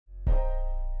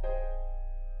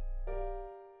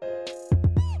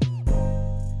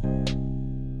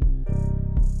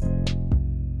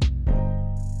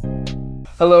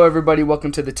Hello, everybody.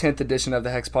 Welcome to the 10th edition of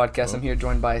the Hex Podcast. I'm here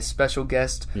joined by a special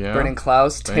guest, Brennan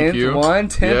Klaus.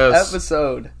 10th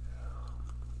episode.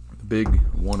 The big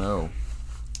 1-0.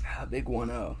 Big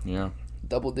 1-0. Yeah.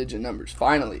 Double-digit numbers.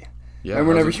 Finally. Yeah. Remember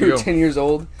whenever you were 10 years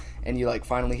old and you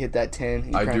finally hit that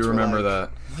 10? I do remember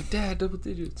that. I'm like, Dad, double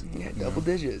digits. Yeah, double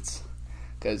digits.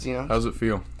 Because, How's it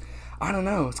feel? I don't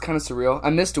know. It's kind of surreal.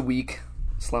 I missed a week.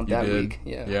 Slumped that week.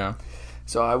 Yeah.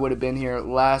 So I would have been here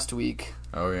last week.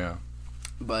 Oh, yeah.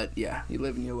 But, yeah, you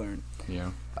live and you learn.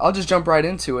 Yeah. I'll just jump right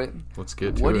into it. Let's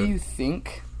get to it. What do you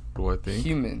think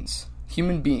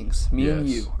human beings, me and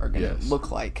you, are going to look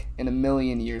like in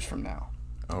 1,000,000 years from now?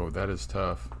 Oh, that is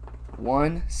tough.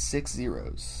 160.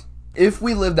 If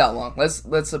we live that long, let's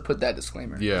put that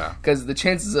disclaimer. Yeah. Because the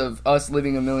chances of us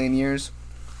living 1,000,000 years,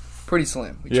 pretty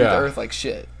slim. We treat the Earth like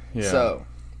shit. Yeah. So,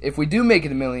 if we do make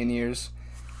it 1,000,000 years,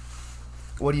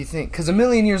 what do you think? Because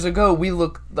 1,000,000 years ago, we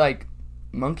looked like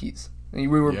monkeys. We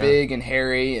were big and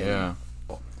hairy. And,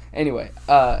 Anyway.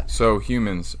 So,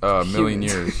 humans, 1,000,000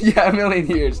 years. Yeah, 1,000,000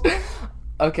 years.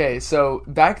 Okay, so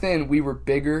back then, we were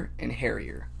bigger and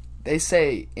hairier. They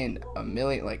say in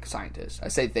 1,000,000, scientists. I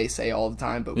say they say all the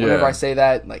time, but whenever I say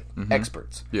that,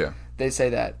 experts. Yeah. They say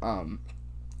that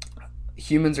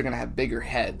humans are going to have bigger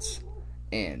heads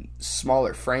and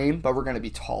smaller frame, but we're going to be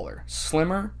taller.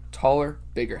 Slimmer, taller,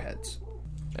 bigger heads.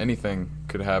 Anything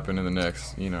could happen in the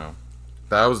next,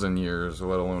 1,000 years,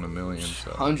 let alone 1,000,000.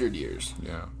 So. 100 years.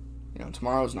 Yeah.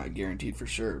 Tomorrow's not guaranteed for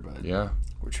sure, but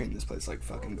we're treating this place like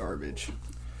fucking garbage.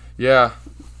 Yeah.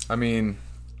 I mean...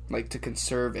 to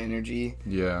conserve energy.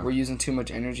 Yeah. We're using too much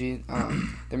energy.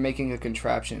 They're making a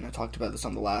contraption. I talked about this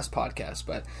on the last podcast,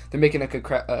 but they're making a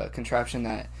contraption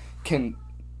that can,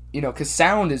 because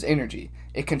sound is energy.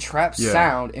 It contracts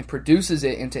sound and produces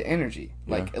it into energy,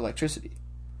 like electricity.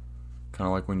 Kind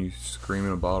of like when you scream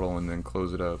in a bottle and then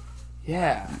close it up.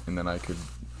 Yeah. And then I could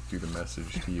do the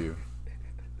message to you.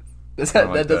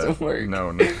 That doesn't work. No.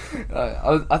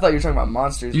 I thought you were talking about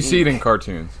Monsters. You see it in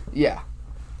cartoons. Yeah.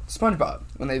 SpongeBob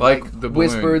when they the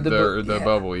whispered balloon, the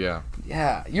bubble, yeah.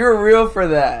 Yeah, you're real for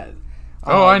that.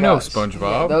 Oh I know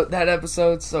SpongeBob. Yeah, that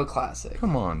episode's so classic.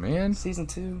 Come on, man. Season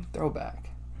 2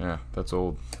 throwback. Yeah, that's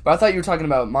old. But I thought you were talking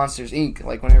about Monsters Inc.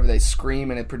 Whenever they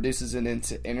scream and it produces it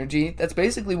into energy. That's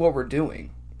basically what we're doing.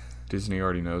 Disney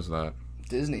already knows that.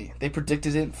 Disney, they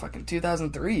predicted it in fucking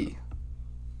 2003.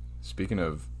 Speaking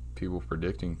of people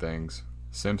predicting things.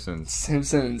 Simpsons.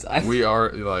 We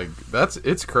are,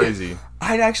 it's crazy.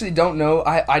 I actually don't know.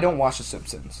 I don't watch The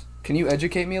Simpsons. Can you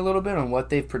educate me a little bit on what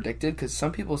they've predicted? Because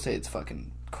some people say it's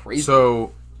fucking crazy.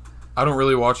 So, I don't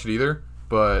really watch it either,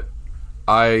 but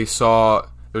I saw,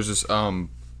 there's this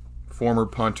former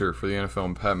punter for the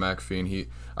NFL, Pat McAfee, and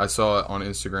I saw it on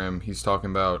Instagram. He's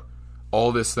talking about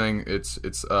all this thing. It's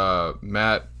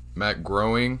Matt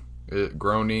Groening,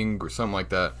 something like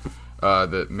that,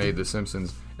 that made The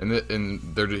Simpsons. And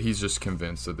he's just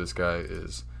convinced that this guy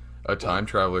is a time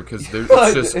traveler because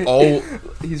it's just all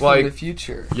he's from the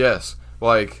future. Yes,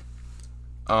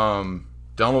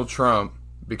 Donald Trump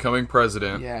becoming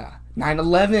president. Yeah,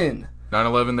 9/11.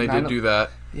 9/11, they did do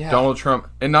that. Yeah. Donald Trump,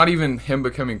 and not even him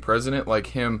becoming president,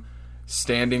 him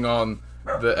standing on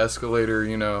the escalator.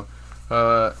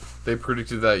 They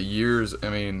predicted that years. I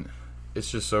mean. It's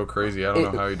just so crazy. I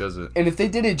don't know how he does it. And if they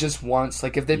did it just once,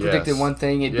 if they predicted one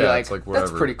thing, it'd be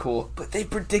that's pretty cool. But they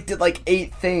predicted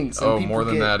 8 things. And more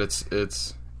than that.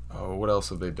 It's what else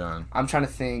have they done? I'm trying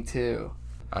to think too.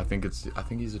 I think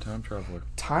he's a time traveler.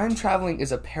 Time traveling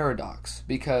is a paradox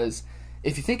because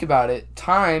if you think about it,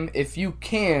 time, if you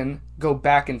can go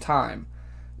back in time,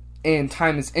 and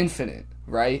time is infinite,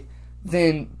 right?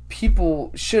 Then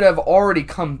people should have already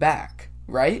come back.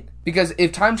 Right? Because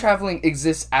if time traveling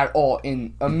exists at all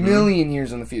in 1,000,000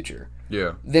 years in the future,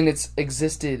 then it's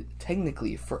existed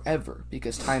technically forever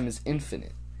because time is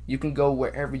infinite. You can go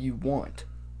wherever you want.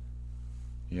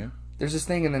 Yeah. There's this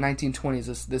thing in the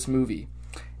 1920s, this movie,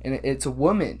 and it's a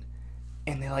woman,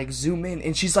 and they zoom in,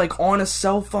 and she's on a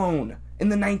cell phone in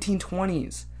the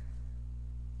 1920s.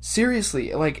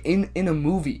 Seriously, in a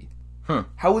movie. Huh.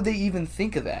 How would they even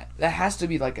think of that? That has to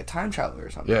be a time traveler or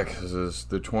something. Yeah, because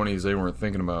the 20s, they weren't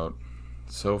thinking about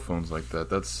cell phones like that.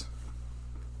 That's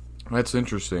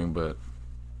interesting, but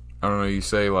I don't know. You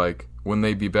say, wouldn't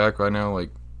they be back right now?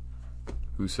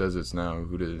 Who says it's now?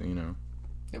 Who did,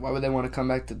 Yeah, why would they want to come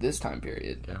back to this time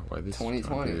period? Yeah, why this 2020?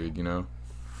 Time period,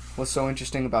 What's so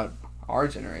interesting about our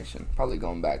generation? Probably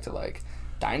going back to,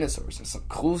 dinosaurs and some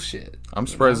cool shit. I'm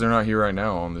surprised they're not here right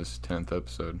now on this 10th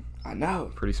episode. I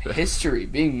know. Pretty special. History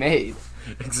being made.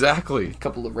 Exactly. A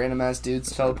couple of random ass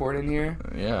dudes teleport in here.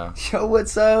 Yeah. Yo,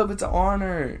 what's up? It's an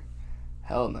honor.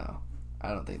 Hell no. I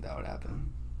don't think that would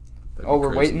happen. Oh,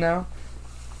 we're waiting now?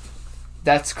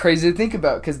 That's crazy to think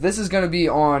about, because this is going to be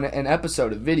on an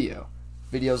episode of video.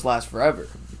 Videos last forever.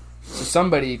 So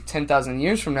somebody 10,000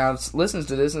 years from now listens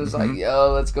to this and is like,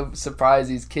 yo, let's go surprise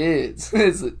these kids.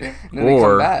 And then they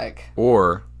come back.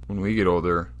 Or, when we get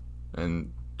older,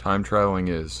 and time traveling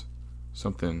is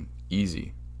something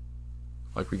easy.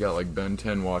 Like, we got, like, Ben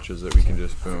 10 watches that we can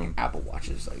just boom. Apple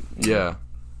Watches. Like, yeah.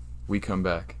 We come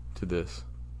back to this.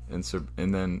 And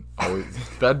then always,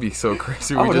 that'd be so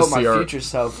crazy. I would hope my future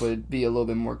self would be a little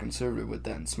bit more conservative with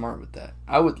that and smart with that.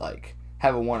 I would, like,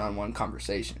 have a one-on-one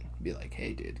conversation. Be like,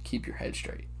 hey, dude, keep your head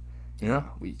straight. Yeah.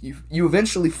 You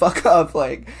eventually fuck up.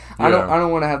 Like, I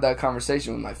don't want to have that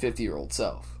conversation with my 50-year-old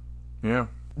self. Yeah.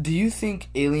 Do you think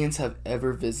aliens have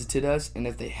ever visited us? And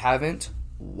if they haven't,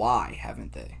 why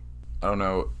haven't they? I don't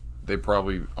know. They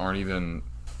probably aren't even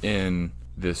in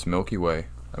this Milky Way.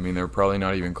 I mean, they're probably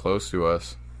not even close to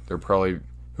us. They're probably,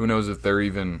 who knows if they're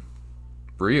even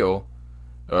real,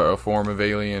 a form of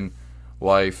alien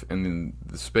life in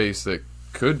the space that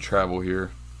could travel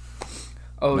here.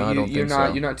 Oh, no, you're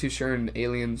not too sure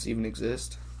aliens even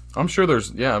exist? I'm sure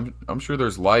there's I'm sure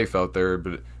there's life out there,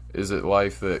 but is it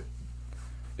life that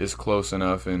is close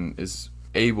enough and is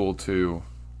able to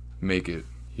make it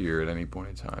here at any point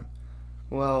in time?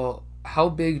 Well, how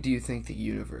big do you think the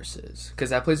universe is? Because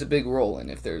that plays a big role in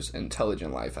if there's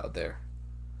intelligent life out there.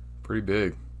 Pretty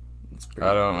big. It's pretty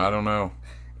I don't know.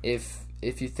 If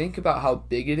you think about how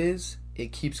big it is,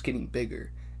 it keeps getting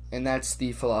bigger. And that's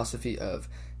the philosophy of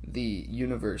the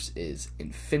universe is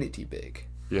infinity big.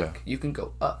 Yeah. Like, you can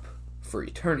go up for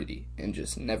eternity and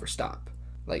just never stop.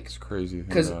 Like, it's crazy.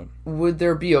 Because would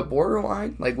there be a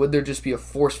borderline? Like, would there just be a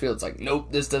force field? It's like,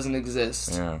 nope, this doesn't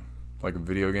exist. Yeah. Like a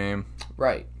video game.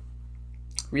 Right.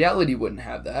 Reality wouldn't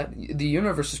have that. The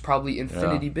universe is probably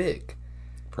infinity big.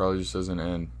 Probably just doesn't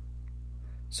end.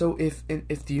 So if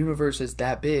the universe is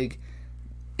that big,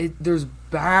 there's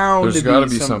bound to be gotta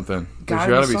be something. There's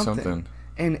gotta be something.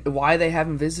 And why they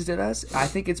haven't visited us, I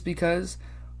think it's because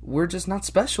we're just not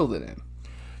special to them.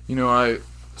 You know, I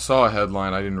saw a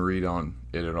headline, I didn't read on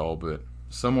it at all, but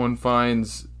someone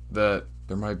finds that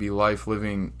there might be life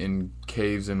living in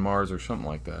caves in Mars or something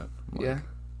like that. Like, yeah.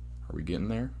 Are we getting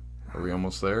there? Are we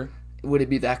almost there? Would it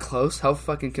be that close? How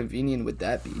fucking convenient would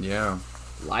that be? Yeah.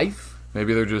 Life?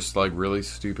 Maybe they're just, like, really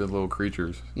stupid little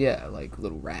creatures. Yeah, like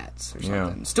little rats or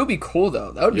something. Yeah. Still be cool,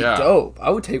 though. That would be Yeah. dope. I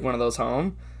would take one of those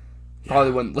home.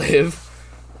 Probably wouldn't live.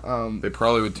 They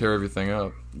probably would tear everything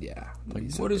up. Yeah.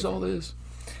 Like, what is all this?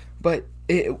 But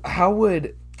how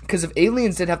would... Because if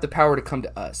aliens did have the power to come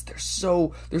to us, they're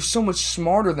so much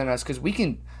smarter than us, because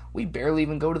we barely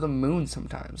even go to the moon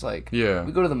sometimes. Like, yeah.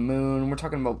 We go to the moon, we're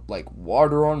talking about, like,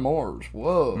 water on Mars.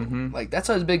 Whoa. Mm-hmm. Like, that's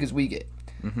as big as we get.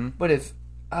 Mm-hmm. But if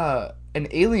an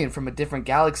alien from a different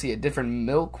galaxy, a different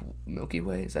Milky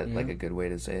Way, is that like a good way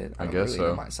to say it? I guess really so.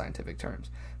 know my scientific terms.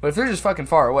 But if they're just fucking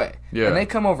far away, and they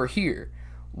come over here,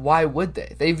 why would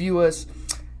they? They view us...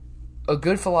 A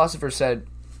good philosopher said,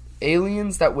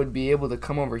 aliens that would be able to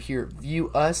come over here view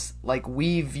us like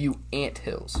we view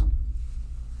anthills.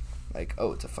 Like,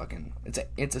 oh,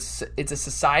 it's a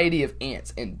society of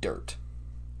ants and dirt.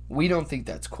 We don't think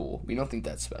that's cool. We don't think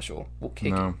that's special. We'll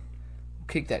kick it. We'll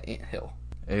kick that anthill.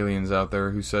 Aliens out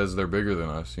there who says they're bigger than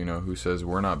us, you know, who says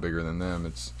we're not bigger than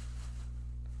them.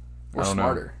 We're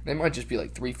smarter. They might just be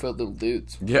like 3-foot little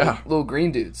dudes. Yeah. Little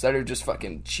green dudes that are just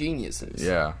fucking geniuses.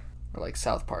 Yeah. Or like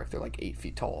South Park, they're like 8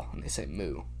 feet tall and they say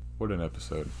moo. What an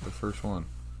episode. The first one.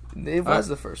 It was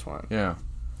the first one. Yeah.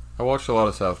 I watched a lot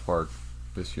of South Park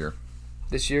this year.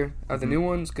 This year? Are the new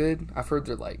ones good? I've heard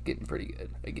they're like getting pretty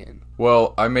good again.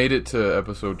 Well, I made it to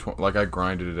episode 20. Like, I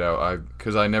grinded it out.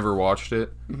 Because I never watched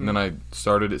it. And then I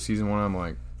started at season 1. I'm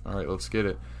like, alright, let's get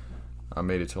it. I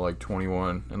made it to like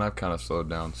 21. And I've kind of slowed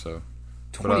down, so.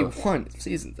 21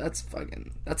 seasons? That's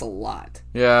a lot.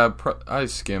 Yeah, I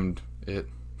skimmed it.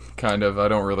 Kind of. I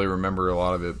don't really remember a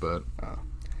lot of it, but.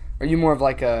 Are you more of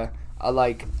like I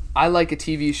like a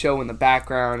TV show in the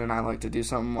background, and I like to do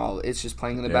something while it's just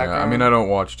playing in the background? I mean, I don't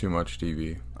watch too much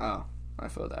TV. Oh, I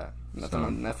feel that. Nothing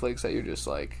on Netflix that you're just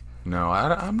like... No,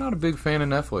 I'm not a big fan of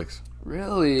Netflix.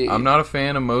 Really? I'm not a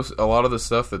fan of a lot of the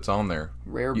stuff that's on there.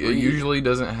 Rare breed. It usually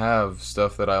doesn't have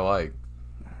stuff that I like.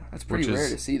 That's pretty rare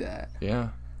to see that. Yeah.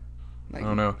 Like, I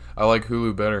don't know. I like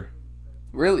Hulu better.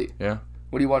 Really? Yeah.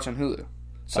 What do you watch on Hulu?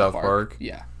 South Park?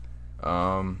 Yeah.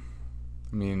 I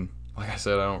mean, like I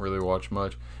said, I don't really watch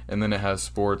much. And then it has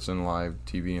sports and live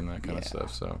TV and that kind of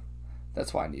stuff, so.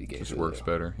 That's why I need to get Just Hulu. Works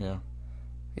better, yeah.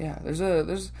 Yeah,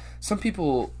 there's some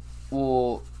people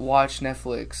will watch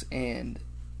Netflix and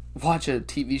watch a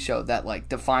TV show that, like,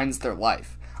 defines their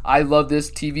life. I love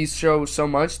this TV show so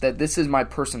much that this is my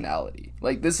personality.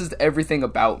 Like, this is everything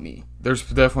about me. There's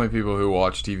definitely people who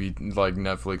watch TV, like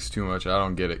Netflix, too much. I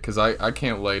don't get it. Because I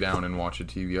can't lay down and watch a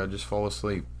TV. I just fall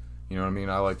asleep. You know what I mean?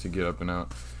 I like to get up and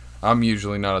out. I'm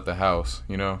usually not at the house,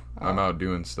 you know? I'm out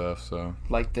doing stuff, so.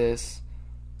 Like this.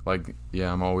 Like,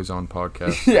 yeah, I'm always on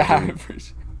podcasts. Yeah,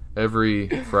 every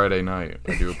Friday night,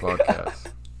 I do a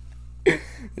podcast.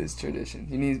 It's tradition.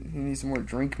 You need some more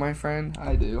drink, my friend?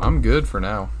 I do. I'm good for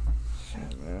now.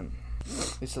 Shit, man.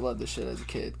 I used to love this shit as a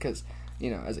kid, because,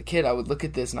 you know, as a kid, I would look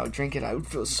at this and I would drink it. I would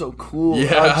feel so cool.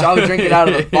 Yeah. I would drink it out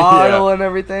of the bottle and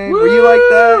everything. Woo! Were you like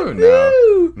that? No.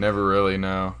 Woo! Never really,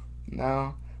 no.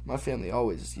 No. My family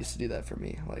always used to do that for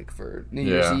me. Like, for New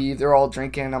Year's Eve, they're all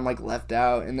drinking. I'm, like, left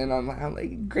out. And then I'm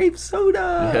like grape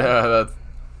soda.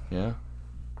 Yeah,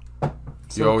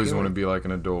 So you always pure. want to be like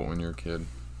an adult when you're a kid.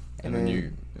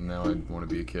 And now I want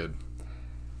to be a kid.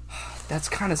 That's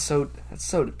kind of that's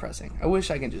so depressing. I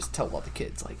wish I could just tell all the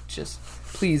kids, like, just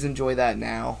please enjoy that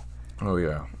now. Oh,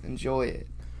 yeah. Enjoy it.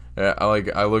 Yeah,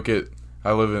 I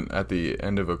live at the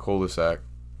end of a cul-de-sac.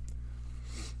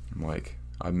 I'm like,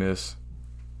 I miss,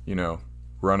 you know,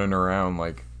 running around,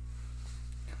 like,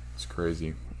 it's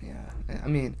crazy. Yeah. I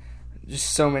mean,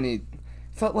 just so many,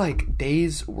 felt like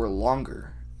days were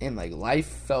longer and, like, life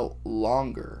felt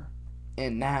longer.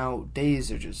 And now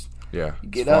days are just, Yeah, you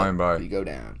get it's flying up, by. you go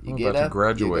down. You I'm get about to up,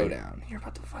 graduate. you go down. You're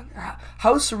about to fucking,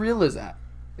 how surreal is that?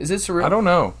 Is it surreal? I don't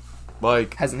know.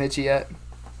 Like, Hasn't hit you yet?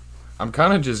 I'm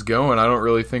kind of just going. I don't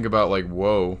really think about, like,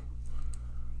 whoa.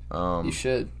 You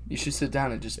should sit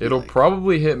down and just be It'll like,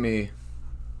 probably hit me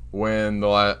when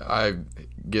I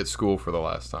get school for the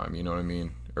last time, you know what I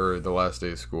mean? Or the last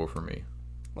day of school for me.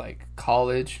 like,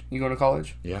 college. You going to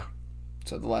college? Yeah.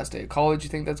 So the last day of college, you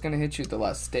think that's going to hit you? The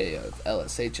last day of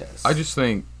LSHS? I just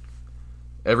think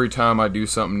every time I do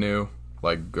something new,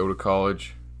 like go to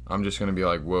college, I'm just going to be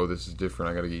like, whoa, this is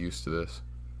different. I got to get used to this.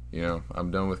 You know,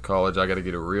 I'm done with college. I got to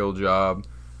get a real job.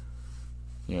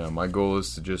 You know, my goal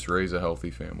is to just raise a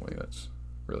healthy family. That's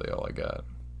really all I got.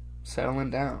 Settling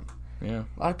down. Yeah.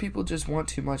 A lot of people just want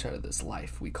too much out of this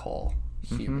life we call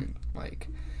human. Like,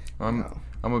 My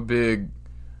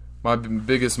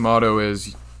biggest motto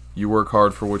is you work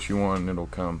hard for what you want and it'll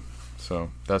come. So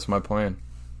that's my plan.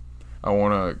 I'm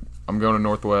going to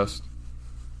Northwest.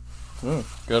 Oh,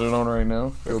 got it on right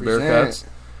now. Go Represent.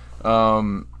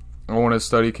 Bearcats. I want to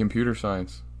study computer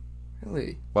science.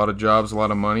 Really? A lot of jobs, a lot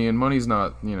of money, and money's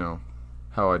not, you know,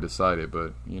 how I decided,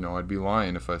 but, you know, I'd be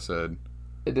lying if I said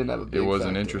It didn't have a big it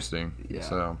wasn't factor. interesting. Yeah.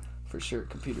 So For sure,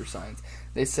 computer science.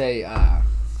 They say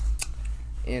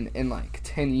in like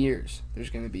 10 years, there's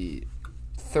going to be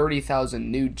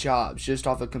 30,000 new jobs just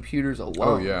off of computers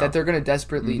alone that they're going to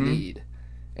desperately need.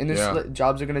 And there's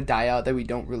jobs are going to die out that we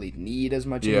don't really need as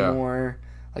much anymore.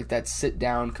 Like that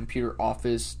sit-down computer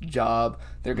office job.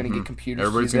 They're going to get computers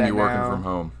everybody's to do going to be that working now. from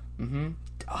home.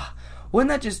 Wouldn't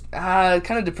that just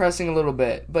kind of depressing a little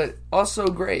bit, but also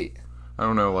great? I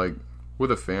don't know, like with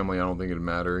a family, I don't think it'd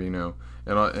matter, you know,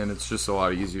 and it's just a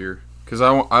lot easier. Because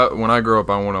when I grow up,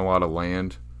 I want a lot of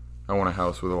land. I want a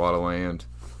house with a lot of land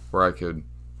where I could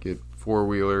get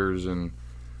 4-wheelers and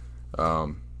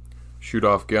shoot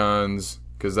off guns.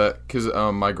 Because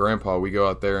my grandpa, we go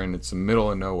out there and it's the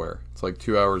middle of nowhere. It's like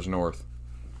 2 hours north,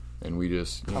 and we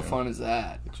just How fun is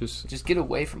that? Just get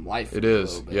away from life. It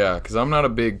is, yeah. Because I'm not a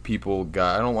big people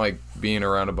guy. I don't like being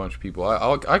around a bunch of people.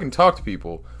 I can talk to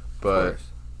people, but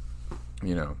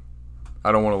you know,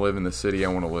 I don't want to live in the city. I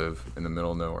want to live in the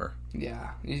middle of nowhere.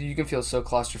 Yeah, you can feel so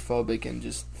claustrophobic and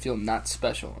just feel not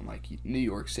special in like New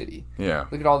York City. Yeah.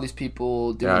 Look at all these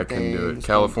people doing I things. couldn't do it.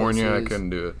 California, I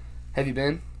couldn't do it. Have you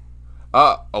been?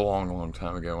 A long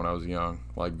time ago when I was young,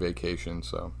 like vacation.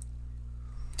 So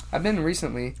I've been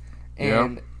recently,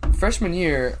 and freshman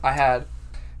year I had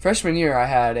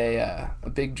a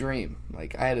big dream.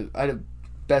 Like I had a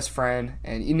best friend,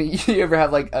 and you know, you ever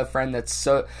have like a friend that's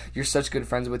you're such good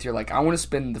friends with, you're like, I want to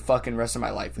spend the fucking rest of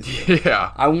my life with you.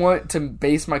 Yeah. I want to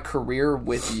base my career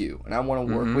with you, and I want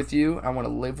to work with you. I want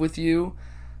to live with you.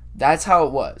 That's how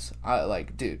it was.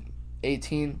 Dude,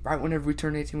 18, right whenever we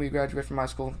turn 18, we graduate from high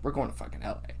school, we're going to fucking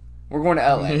LA. We're going to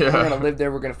LA. Yeah. We're going to live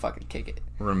there. We're going to fucking kick it.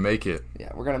 We're going to make it.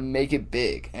 Yeah, we're going to make it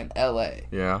big in LA.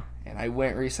 Yeah. And I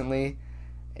went recently,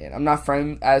 and I'm not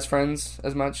friends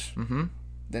as much.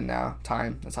 Then now,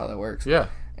 time. That's how that works. Yeah.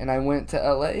 And I went to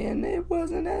LA, and it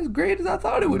wasn't as great as I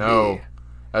thought it would be.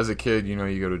 As a kid, you know,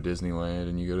 you go to Disneyland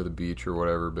and you go to the beach or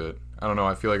whatever, but I don't know,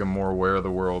 I feel like I'm more aware of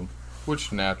the world,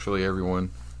 which naturally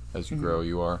everyone, as you grow,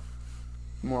 you are.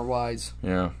 More wise.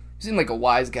 Yeah. You seem like a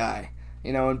wise guy.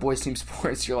 You know, in boys team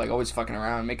sports, you're like always fucking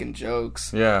around, making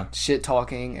jokes, Yeah. shit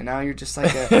talking, and now you're just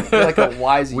like you're like a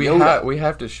wise Yoda. We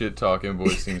have to shit talk in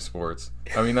boys team sports.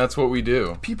 I mean, that's what we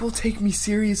do. People take me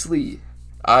seriously.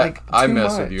 I too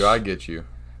mess much. with you. I get you.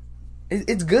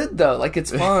 It's good though. Like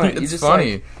it's fun. It's you just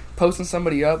funny. Like, posting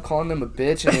somebody up, calling them a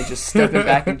bitch, and then just stepping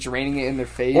back and draining it in their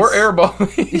face. Or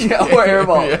airballing. Yeah, or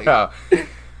airballing. Yeah.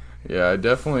 Yeah, I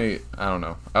definitely, I don't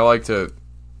know. I like to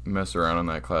mess around in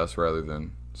that class rather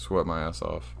than sweat my ass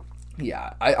off.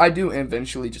 Yeah, I do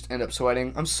eventually just end up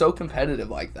sweating. I'm so competitive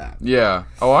like that. Yeah.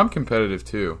 Oh, I'm competitive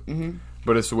too. Mm-hmm.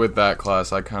 But it's with that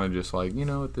class, I kind of just like, you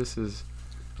know what,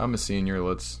 I'm a senior,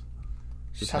 let's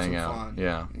just have hang some out. fun.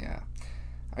 Yeah. Yeah.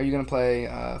 Are you going to play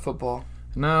football?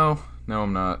 No,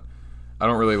 I'm not. I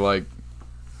don't really like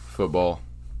football,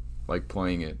 like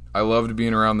playing it. I loved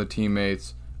being around the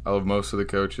teammates. I love most of the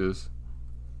coaches.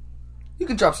 You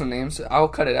can drop some names. I'll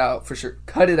cut it out for sure.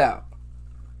 Cut it out.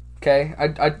 Okay?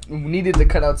 I needed to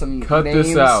cut out some names. Cut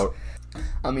this out.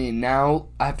 I mean, now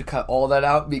I have to cut all that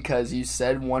out because you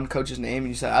said one coach's name and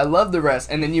you said, I love the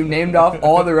rest. And then you named off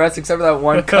all the rest except for that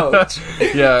one coach.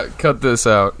 Yeah, cut this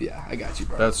out. Yeah, I got you,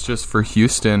 bro. That's just for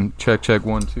Houston. Check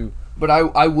 1, 2. But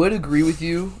I would agree with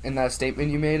you in that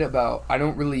statement you made about I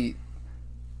don't really.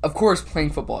 Of course,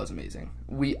 playing football is amazing.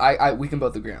 We can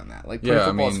both agree on that. Like playing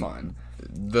football is fun.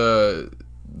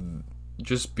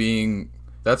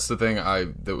 That's the thing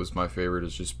that was my favorite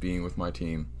is just being with my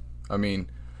team. I mean,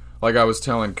 like I was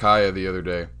telling Kaya the other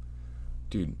day,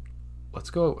 dude,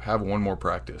 let's go have one more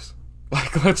practice.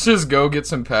 Like let's just go get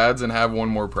some pads and have one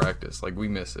more practice. Like we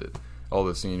miss it. All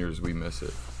the seniors, we miss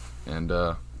it. And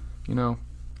you know,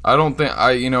 I don't think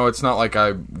it's not like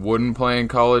I wouldn't play in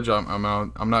college. I'm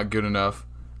not good enough.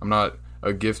 I'm not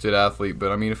a gifted athlete,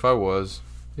 but I mean if I was,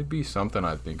 it'd be something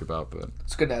I'd think about, but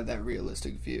it's good to have that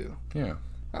realistic view. Yeah.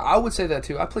 I would say that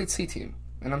too. I played C team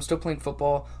and I'm still playing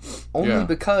football only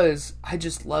because I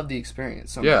just love the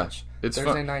experience so much. It's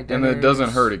Thursday fun. night And dinners. it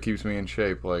doesn't hurt. It keeps me in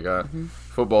shape. Like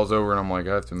football's over and I'm like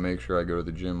I have to make sure I go to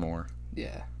the gym more.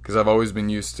 Yeah. Cuz I've always been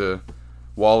used to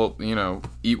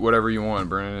eat whatever you want,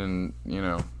 Brennan,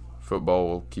 and football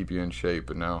will keep you in shape,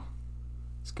 but now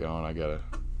it's gone.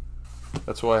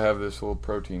 That's why I have this little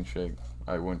protein shake.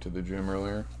 I went to the gym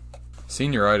earlier.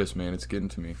 Senioritis, man, it's getting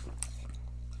to me.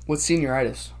 What's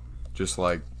senioritis? Just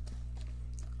like,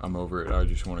 I'm over it. I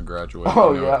just want to graduate.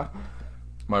 Oh, yeah.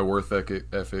 My worth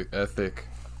ethic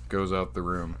goes out the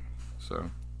room. So,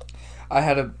 I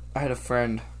had a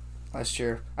friend last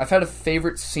year. I've had a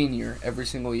favorite senior every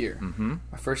single year. Mm-hmm.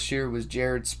 My first year was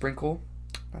Jared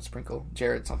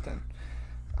Jared something.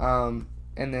 And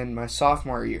then my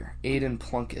sophomore year, Aiden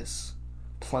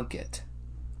Plunkett.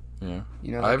 Yeah.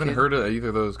 I haven't heard of either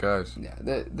of those guys. Yeah,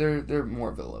 they're more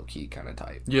of a low key kind of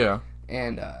type. Yeah.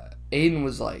 And Aiden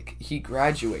was like, he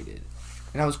graduated,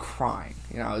 and I was crying.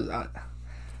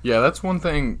 Yeah, that's one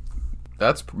thing.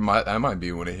 That might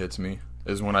be when it hits me.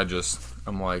 Is when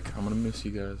I'm like, I'm gonna miss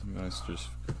you guys.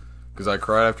 Because I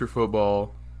cried after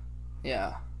football.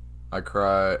 Yeah. I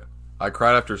cried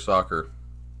after soccer.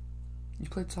 You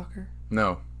played soccer?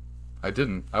 No, I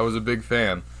didn't. I was a big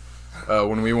fan.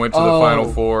 When we went to the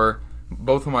Final Four,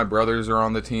 both of my brothers are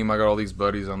on the team. I got all these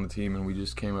buddies on the team, and we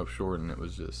just came up short, and it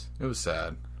was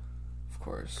sad. Of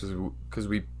course. Because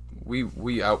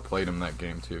we outplayed them that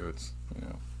game too. It's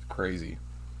crazy.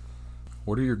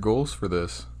 What are your goals for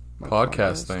this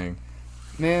podcast thing?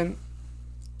 Man,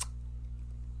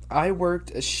 I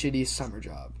worked a shitty summer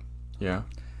job. Yeah.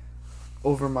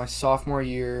 Over my sophomore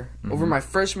year, over my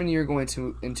freshman year going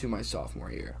into my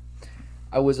sophomore year.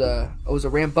 I was a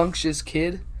rambunctious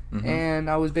kid, and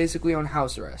I was basically on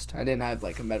house arrest. I didn't have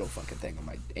like a metal fucking thing on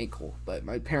my ankle, but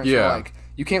my parents were like,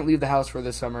 you can't leave the house for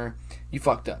this summer. You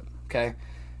fucked up, okay?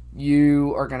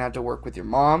 You are going to have to work with your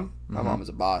mom. My mom was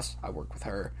a boss. I worked with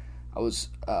her. I was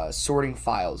sorting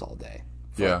files all day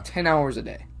for like 10 hours a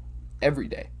day, every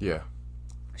day. Yeah.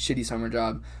 Shitty summer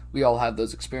job. We all have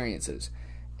those experiences.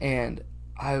 And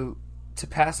to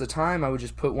pass the time, I would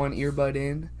just put one earbud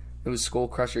in. It was Skull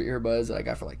Crusher earbuds that I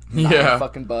got for like $9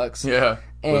 fucking bucks. Yeah.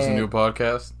 Listen to a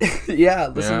podcast. Yeah,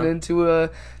 listening to a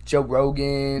Joe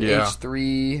Rogan, Yeah.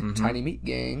 H3, Tiny Meat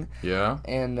Gang. Yeah.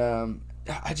 And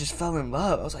I just fell in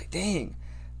love. I was like, dang,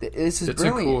 this is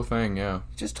brilliant. It's a cool thing, yeah.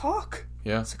 Just talk.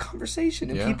 Yeah. It's a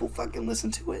conversation, and people fucking listen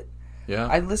to it. Yeah.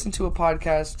 I listen to a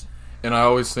podcast. And I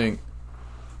always think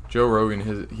Joe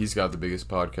Rogan, he's got the biggest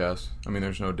podcast. I mean,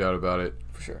 there's no doubt about it.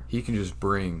 For sure. He can just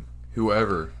bring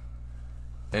whoever.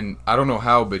 And I don't know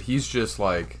how, but he's just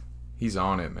like, he's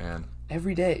on it, man.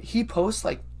 Every day. He posts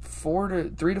like 3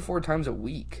 to 4 times a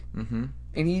week. Mm-hmm.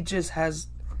 And he just has,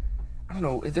 I don't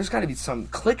know. There's got to be some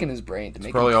click in his brain to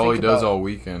make. Probably him all think he does about- all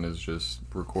weekend is just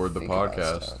record the think about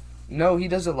podcast. stuff. No, he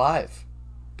does it live.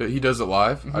 He does it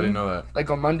live? I didn't know that. Like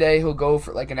on Monday, he'll go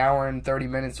for like an hour and 30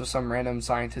 minutes with some random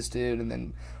scientist dude, and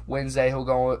then Wednesday he'll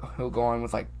go on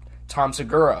with like Tom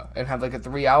Segura and have like a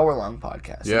 3-hour long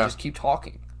podcast. Yeah. And just keep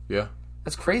talking. Yeah.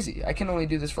 That's crazy. I can only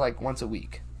do this for like once a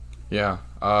week. Yeah.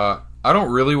 I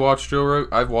don't really watch Joe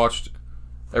Rogan. I've watched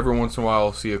every once in a while.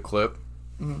 I'll see a clip.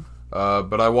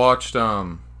 But I watched.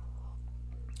 I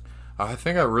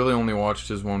think I really only watched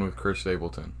his one with Chris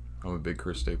Stapleton. I'm a big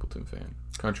Chris Stapleton fan.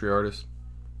 Country artist.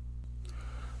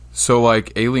 So,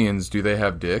 like, aliens, do they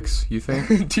have dicks, you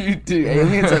think? do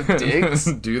aliens have dicks?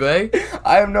 Do they?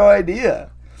 I have no idea.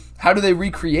 How do they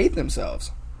recreate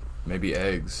themselves? Maybe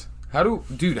eggs. How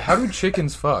do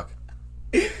chickens fuck?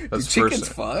 Do chickens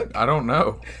fuck? I don't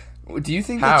know. Do you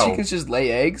think How? that chickens just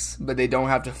lay eggs, but they don't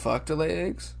have to fuck to lay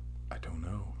eggs? I don't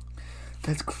know.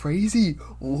 That's crazy.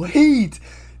 Wait.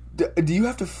 Do you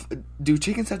have to? Do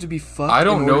chickens have to be fucked? I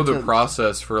don't in know order the to-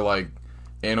 process for, like,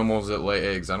 animals that lay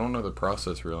eggs. I don't know the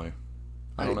process, really.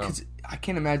 I don't know. 'Cause I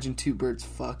can't imagine two birds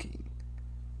fucking.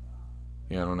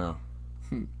 Yeah, I don't know.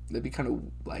 That'd be kind of,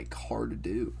 like, hard to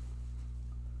do.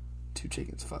 Two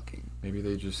chickens fucking. Maybe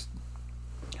they just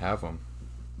have them.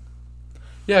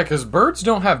 Yeah, because birds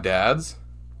don't have dads.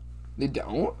 They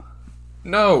don't?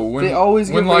 No, when They always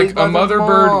get when like raised by a the mother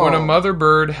bird, when a mom. mother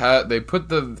bird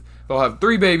they'll have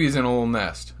 3 babies in a little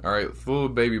nest. All right, full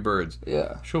of baby birds.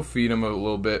 Yeah. She'll feed them a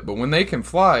little bit, but when they can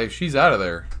fly, she's out of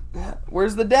there.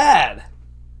 Where's the dad?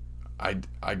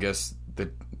 I guess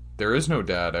that there is no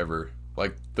dad ever.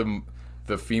 Like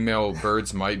the female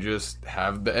birds might just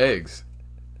have the eggs.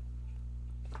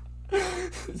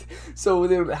 So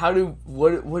then,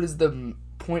 what is the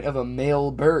point of a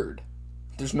male bird?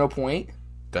 There's no point.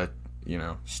 That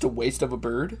Just a waste of a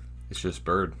bird. it's just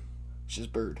bird. It's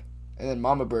just bird, and then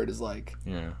mama bird is like,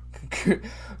 Yeah,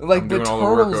 like I'm the doing all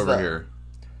turtles the work over though. here.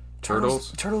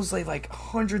 Turtles? Turtles lay like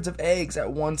hundreds of eggs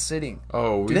at one sitting.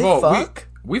 Oh, Do they fuck?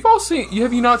 We've all seen.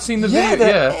 Have you not seen the Yeah, video?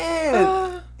 the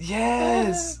Yeah. egg.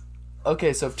 Yes.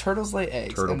 Okay, so if turtles lay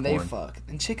eggs Turtle and they porn. fuck,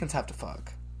 then chickens have to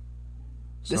fuck.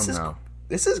 This Somehow.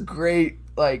 This is great,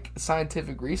 like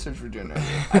scientific research we're doing right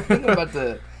here. I think I'm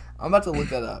about to look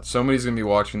that up. Somebody's gonna be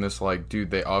watching this like,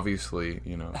 dude, they obviously,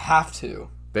 Have to.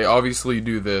 they obviously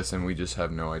do this, and we just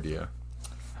have no idea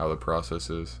how the process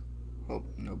is. Well,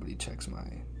 nobody checks my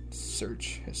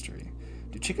search history.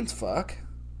 Do chickens fuck?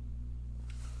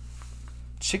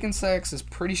 Chicken sex is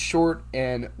pretty short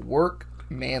and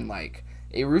workmanlike.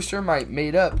 A rooster might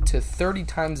mate up to 30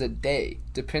 times a day,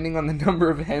 depending on the number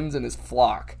of hens in his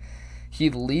flock. He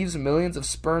leaves millions of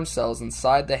sperm cells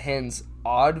inside the hen's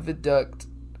oviduct.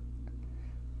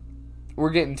 We're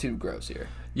getting too gross here.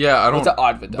 Yeah, I don't. What's an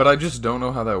oviduct? But I just don't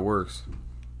know how that works.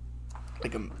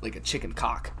 Like a chicken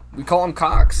cock. We call them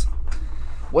cocks.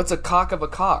 What's a cock of a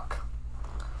cock?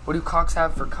 What do cocks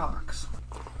have for cocks?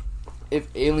 If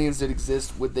aliens did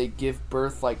exist, would they give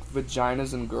birth like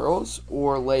vaginas and girls,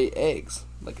 or lay eggs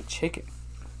like a chicken?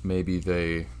 Maybe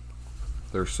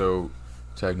they're so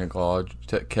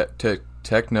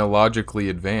technologically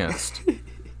advanced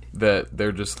that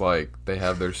they're just like, they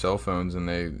have their cell phones and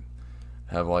they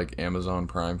have like Amazon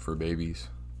Prime for babies.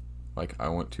 Like, I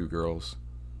want 2 girls,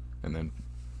 and then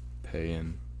pay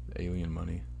in alien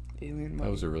money. Alien money.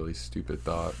 That was a really stupid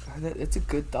thought. It's a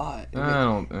good thought. It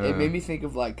It made me think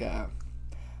of like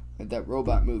that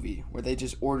robot movie where they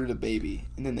just ordered a baby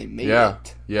and then they made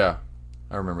it. Yeah.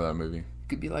 I remember that movie. It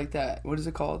could be like that. What is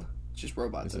it called? It's just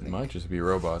robots. I It think. might just be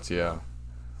robots, yeah.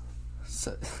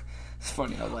 So, it's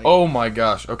funny how like. Oh my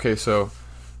gosh. Okay, so,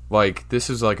 like, this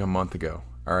is like a month ago,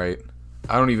 alright?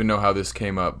 I don't even know how this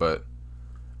came up, but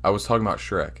I was talking about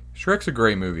Shrek. Shrek's a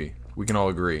great movie. We can all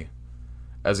agree.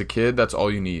 As a kid, that's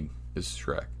all you need is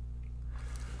Shrek.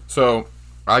 So,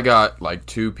 I got, like,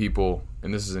 2 people,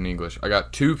 and this is in English. I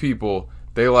got 2 people,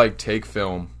 they, like, take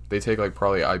film. They take, like,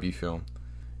 probably IB film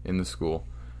in the school.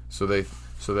 So they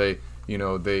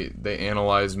they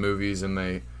analyze movies, and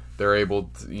they're able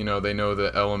to, they know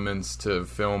the elements to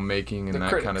filmmaking and The that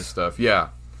critics. kind of stuff. Yeah.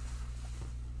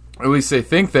 At least they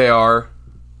think they are.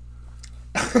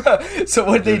 So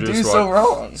what they They're do just so like-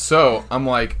 wrong? So, I'm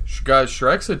like, guys,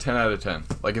 Shrek's a 10 out of 10.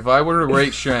 Like, if I were to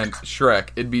rate Shrek,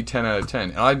 it'd be 10 out of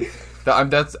 10.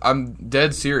 And I'm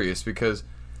dead serious because,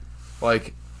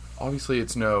 like, obviously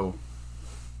it's no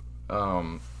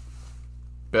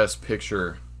best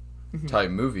picture type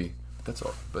movie. That's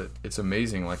all. But it's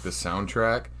amazing. Like, the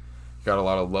soundtrack got a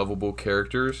lot of lovable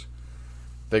characters.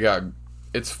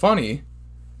 It's funny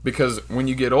because when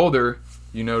you get older,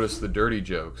 you notice the dirty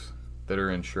jokes that are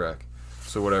in Shrek.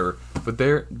 So whatever. But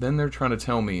they're trying to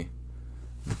tell me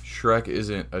Shrek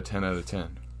isn't a 10 out of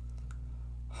 10.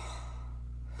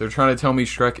 They're trying to tell me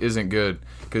Shrek isn't good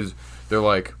because they're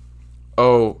like,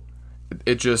 oh,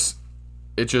 it's just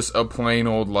a plain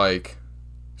old like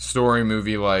story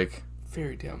movie, like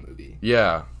fairy tale movie.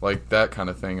 Yeah, like that kind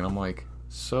of thing. And I'm like,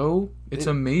 so it's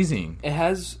amazing. It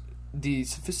has the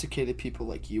sophisticated people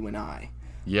like you and I.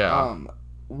 Yeah.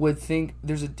 Would think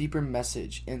there's a deeper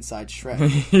message inside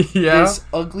Shrek. Yeah. This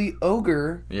ugly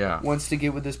ogre Yeah. wants to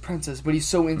get with this princess, but he's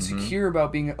so insecure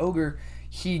about being an ogre,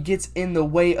 he gets in the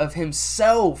way of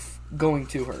himself going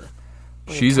to her.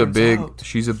 But She's a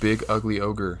big ugly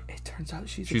ogre. It turns out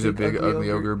she's a big ugly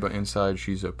ogre, but inside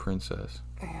she's a princess.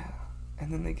 Yeah.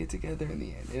 And then they get together in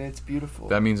the end, and it's beautiful.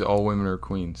 That means all women are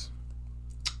queens.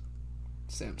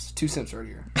 Simps. 2 simps right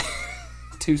here.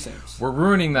 2 simps. We're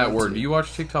ruining that word. Do you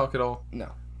watch TikTok at all?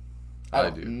 No. I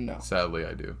do. No. Sadly,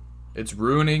 I do. It's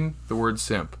ruining the word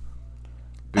simp.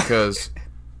 Because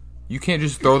you can't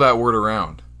just throw that word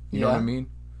around. You know what I mean?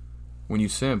 When you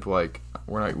simp, like,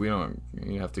 we don't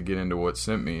have to get into what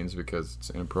simp means because it's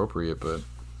inappropriate, but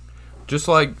just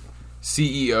like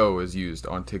CEO is used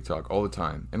on TikTok all the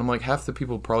time. And I'm like, half the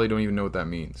people probably don't even know what that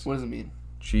means. What does it mean?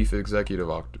 Chief Executive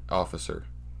Officer.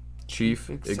 Chief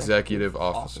Executive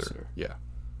Officer. Yeah.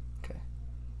 Okay.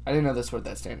 I didn't know that's what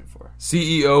that standed for.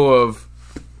 CEO of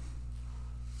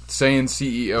saying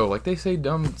CEO. Like, they say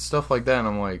dumb stuff like that, and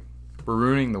I'm like, we're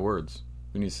ruining the words.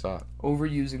 We need to stop.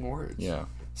 Overusing words. Yeah.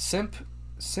 Simp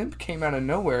came out of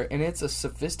nowhere, and it's a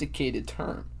sophisticated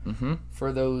term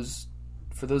for those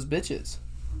bitches.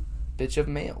 Bitch of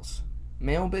males.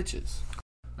 Male bitches.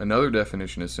 Another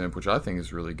definition of simp, which I think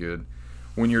is really good,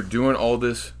 when you're doing all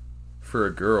this for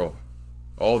a girl,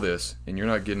 all this, and you're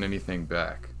not getting anything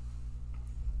back.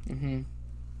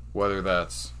 Whether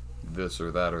that's this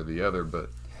or that or the other, but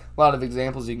a lot of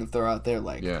examples you can throw out there,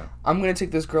 like, I'm going to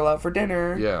take this girl out for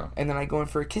dinner, and then I go in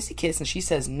for a kissy kiss, and she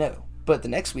says no. But the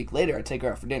next week later, I take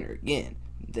her out for dinner again.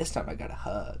 This time I got a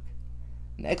hug.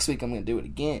 Next week, I'm going to do it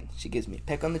again. She gives me a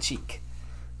peck on the cheek.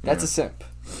 That's a simp.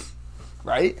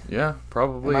 Right? Yeah,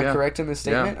 probably. Am I correct in this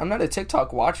statement? Yeah. I'm not a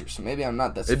TikTok watcher, so maybe I'm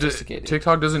not that sophisticated.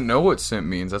 TikTok doesn't know what simp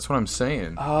means. That's what I'm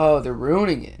saying. Oh, they're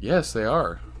ruining it. Yes, they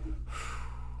are.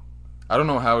 I don't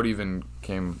know how it even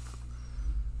came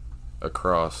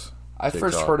across I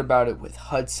first heard about it with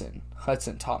Hudson.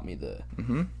 Hudson taught me the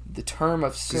term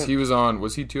of simp. Because he was on,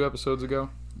 was he 2 episodes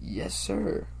ago? Yes,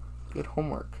 sir. Good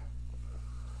homework.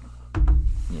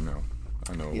 You know,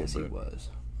 I know a little bit. Yes, he was.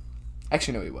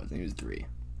 Actually, no, he wasn't. He was 3.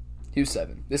 He was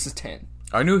 7. This is 10.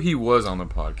 I knew he was on the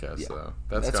podcast, though.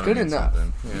 That's good enough.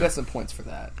 Yeah. You got some points for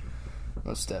that.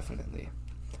 Most definitely.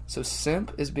 So,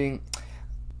 simp is being...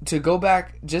 to go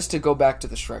back to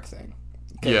the Shrek thing.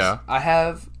 Yeah. I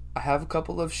have a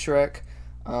couple of Shrek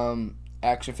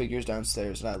action figures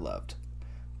downstairs that I loved.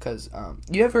 Because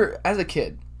you ever, as a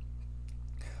kid,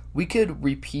 we could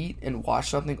repeat and watch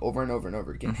something over and over and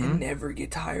over again and never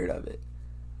get tired of it.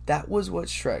 That was what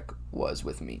Shrek was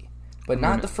with me. But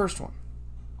not the first one.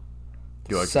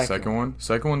 You like the second one?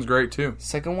 Second one's great too.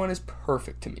 Second one is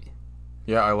perfect to me.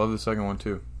 Yeah, I love the second one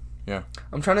too. Yeah.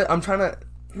 I'm trying to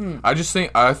I just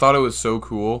think I thought it was so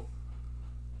cool,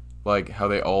 like how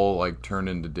they all like turned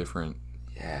into different.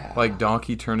 Yeah. Like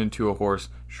Donkey turned into a horse.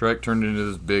 Shrek turned into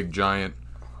this big giant,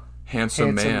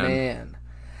 handsome man.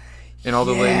 And all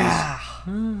the ladies.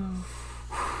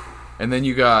 And then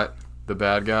you got the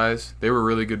bad guys. They were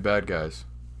really good bad guys.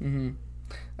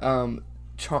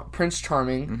 Prince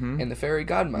Charming and the Fairy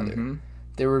Godmother.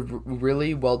 They were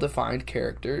really well-defined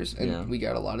characters, and we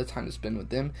got a lot of time to spend with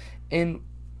them. And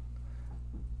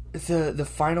the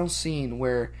final scene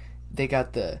where they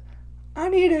got the "I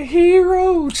need a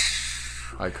hero,"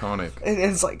 iconic, and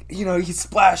it's like, you know, he's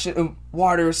splashing,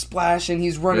 water is splashing,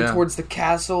 he's running towards the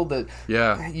castle.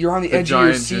 You're on the edge of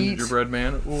your seat. Giant gingerbread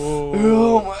man. Whoa.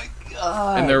 Oh my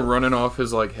god! And they're running off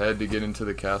his like head to get into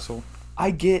the castle. I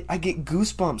get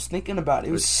goosebumps thinking about it.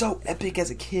 It was so epic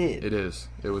as a kid. It is.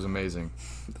 It was amazing.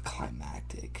 The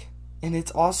climactic. And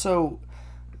it's also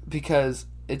because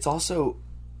it's also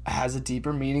has a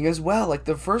deeper meaning as well, like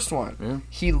the first one. Yeah.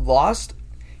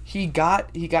 He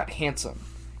got handsome.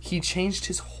 He changed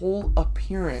his whole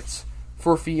appearance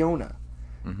for Fiona.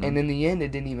 And in the end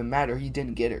it didn't even matter. He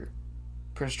didn't get her.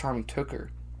 Prince Charming took her.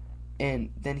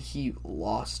 And then he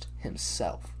lost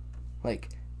himself. Like,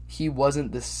 he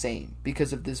wasn't the same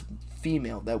because of this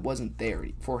female that wasn't there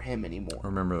for him anymore. I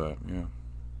remember that, yeah.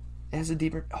 It has a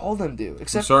deeper... All of them do. I'm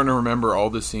starting to remember all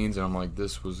the scenes, and I'm like,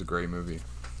 this was a great movie.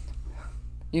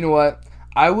 You know what?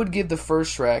 I would give the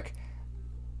first Shrek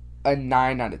a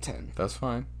 9 out of 10. That's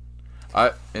fine.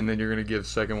 And then you're going to give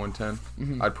second one 10?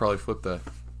 I'd probably flip that.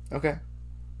 Okay.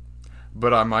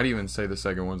 But I might even say the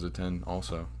second one's a 10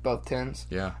 also. Both 10s.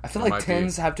 Yeah. I feel like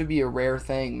 10s have to be a rare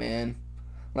thing, man.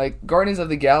 Like, Guardians of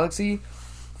the Galaxy,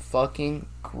 fucking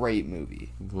great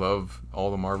movie. Love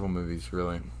all the Marvel movies,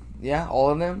 really. Yeah, all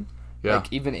of them. Yeah.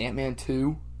 Like, even Ant-Man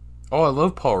 2. Oh, I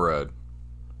love Paul Rudd.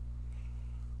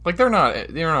 Like, they're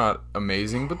not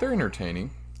amazing, but they're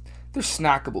entertaining. They're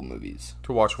snackable movies.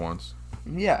 To watch once.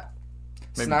 Yeah.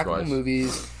 Maybe Snackable twice.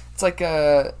 movies. It's like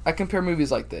I compare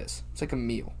movies like this. It's like a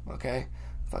meal, okay?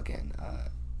 Fucking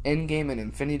Endgame and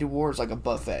Infinity War is like a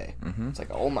buffet. Mm-hmm. It's like,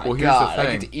 oh my Well, here's god, the I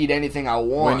thing. get to eat anything I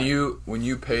want. When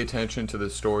you pay attention to the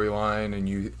storyline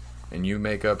and you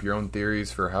make up your own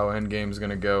theories for how Endgame's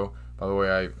gonna go. By the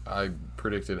way, I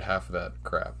predicted half of that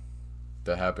crap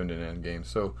that happened in Endgame.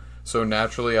 So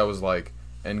naturally, I was like,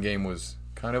 Endgame was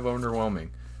kind of underwhelming.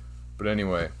 But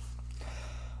anyway,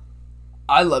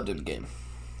 I loved Endgame.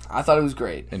 I thought it was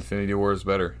great. Infinity War is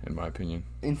better, in my opinion.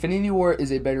 Infinity War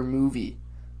is a better movie.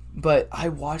 But I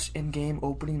watched Endgame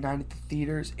opening night at the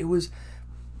theaters. It was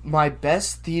my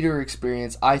best theater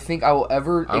experience I think I will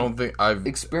ever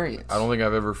experience. I don't think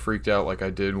I've ever freaked out like I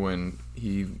did when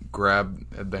he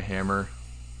grabbed the hammer.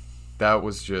 That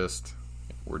was just...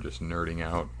 We're just nerding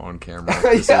out on camera.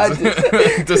 But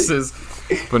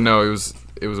no,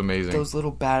 it was amazing. Those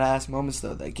little badass moments,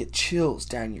 though, that get chills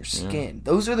down your skin. Yeah.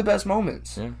 Those are the best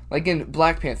moments. Yeah. Like in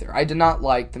Black Panther. I did not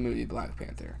like the movie Black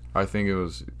Panther. I think it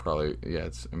was probably,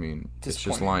 it's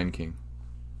just Lion King.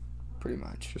 Pretty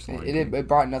much. Just Lion King. It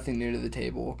brought nothing new to the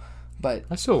table. But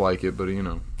I still like it, but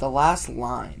the last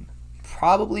line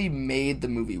probably made the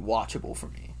movie watchable for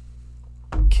me.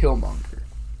 Killmonger.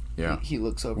 Yeah. He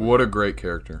looks over. What a great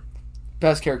character.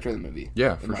 Best character in the movie.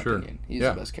 Yeah, for sure. Opinion. He's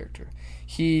the best character.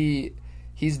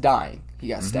 He's dying. He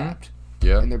got stabbed.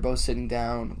 Yeah. And they're both sitting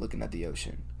down looking at the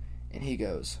ocean. And he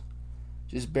goes,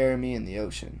 just bury me in the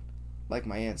ocean like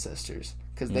my ancestors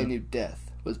because they knew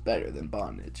death was better than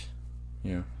bondage.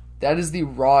 Yeah. That is the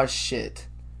raw shit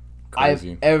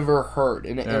Crazy. I've ever heard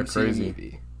in an MCU crazy.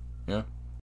 movie. Yeah.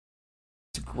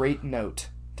 It's a great note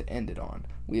to end it on.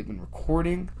 We have been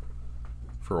recording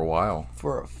for a while.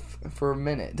 For a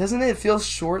minute. Doesn't it feel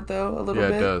short, though, a little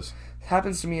bit? Yeah, it does. It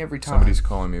happens to me every time. Somebody's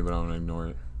calling me, but I'm going to ignore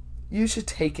it. You should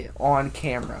take it on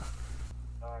camera.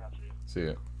 See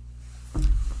it.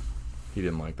 He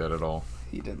didn't like that at all.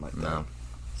 He didn't like that. No.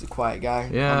 He's a quiet guy.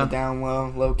 Yeah. On the down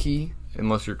low, low key.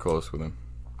 Unless you're close with him.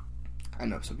 I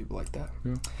know some people like that.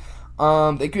 Yeah.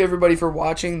 Thank you, everybody, for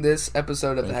watching this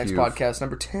episode of the Hex Podcast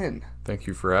number 10. Thank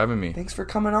you for having me. Thanks for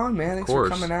coming on, man. Thanks for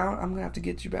coming out. I'm going to have to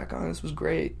get you back on. This was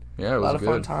great. Yeah, it was a lot of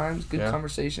fun times. Good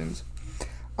conversations.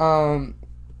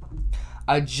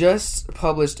 I just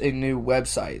published a new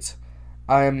website.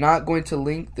 I am not going to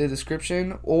link the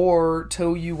description or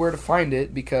tell you where to find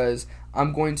it because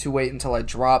I'm going to wait until I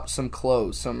drop some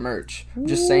clothes, some merch. I'm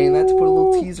just saying that to put a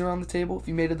little teaser on the table. If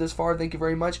you made it this far, thank you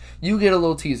very much. You get a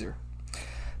little teaser.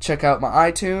 Check out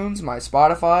my iTunes, my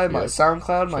Spotify, my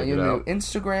SoundCloud, my new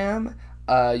Instagram.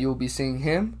 You'll be seeing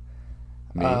him.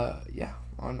 Me? Yeah,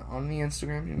 on the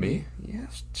Instagram. Me?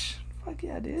 Yes. Fuck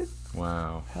yeah, dude.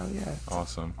 Wow. Hell yeah.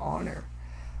 Awesome. Honor.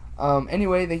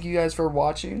 Anyway, thank you guys for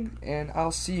watching, and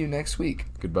I'll see you next week.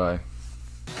 Goodbye.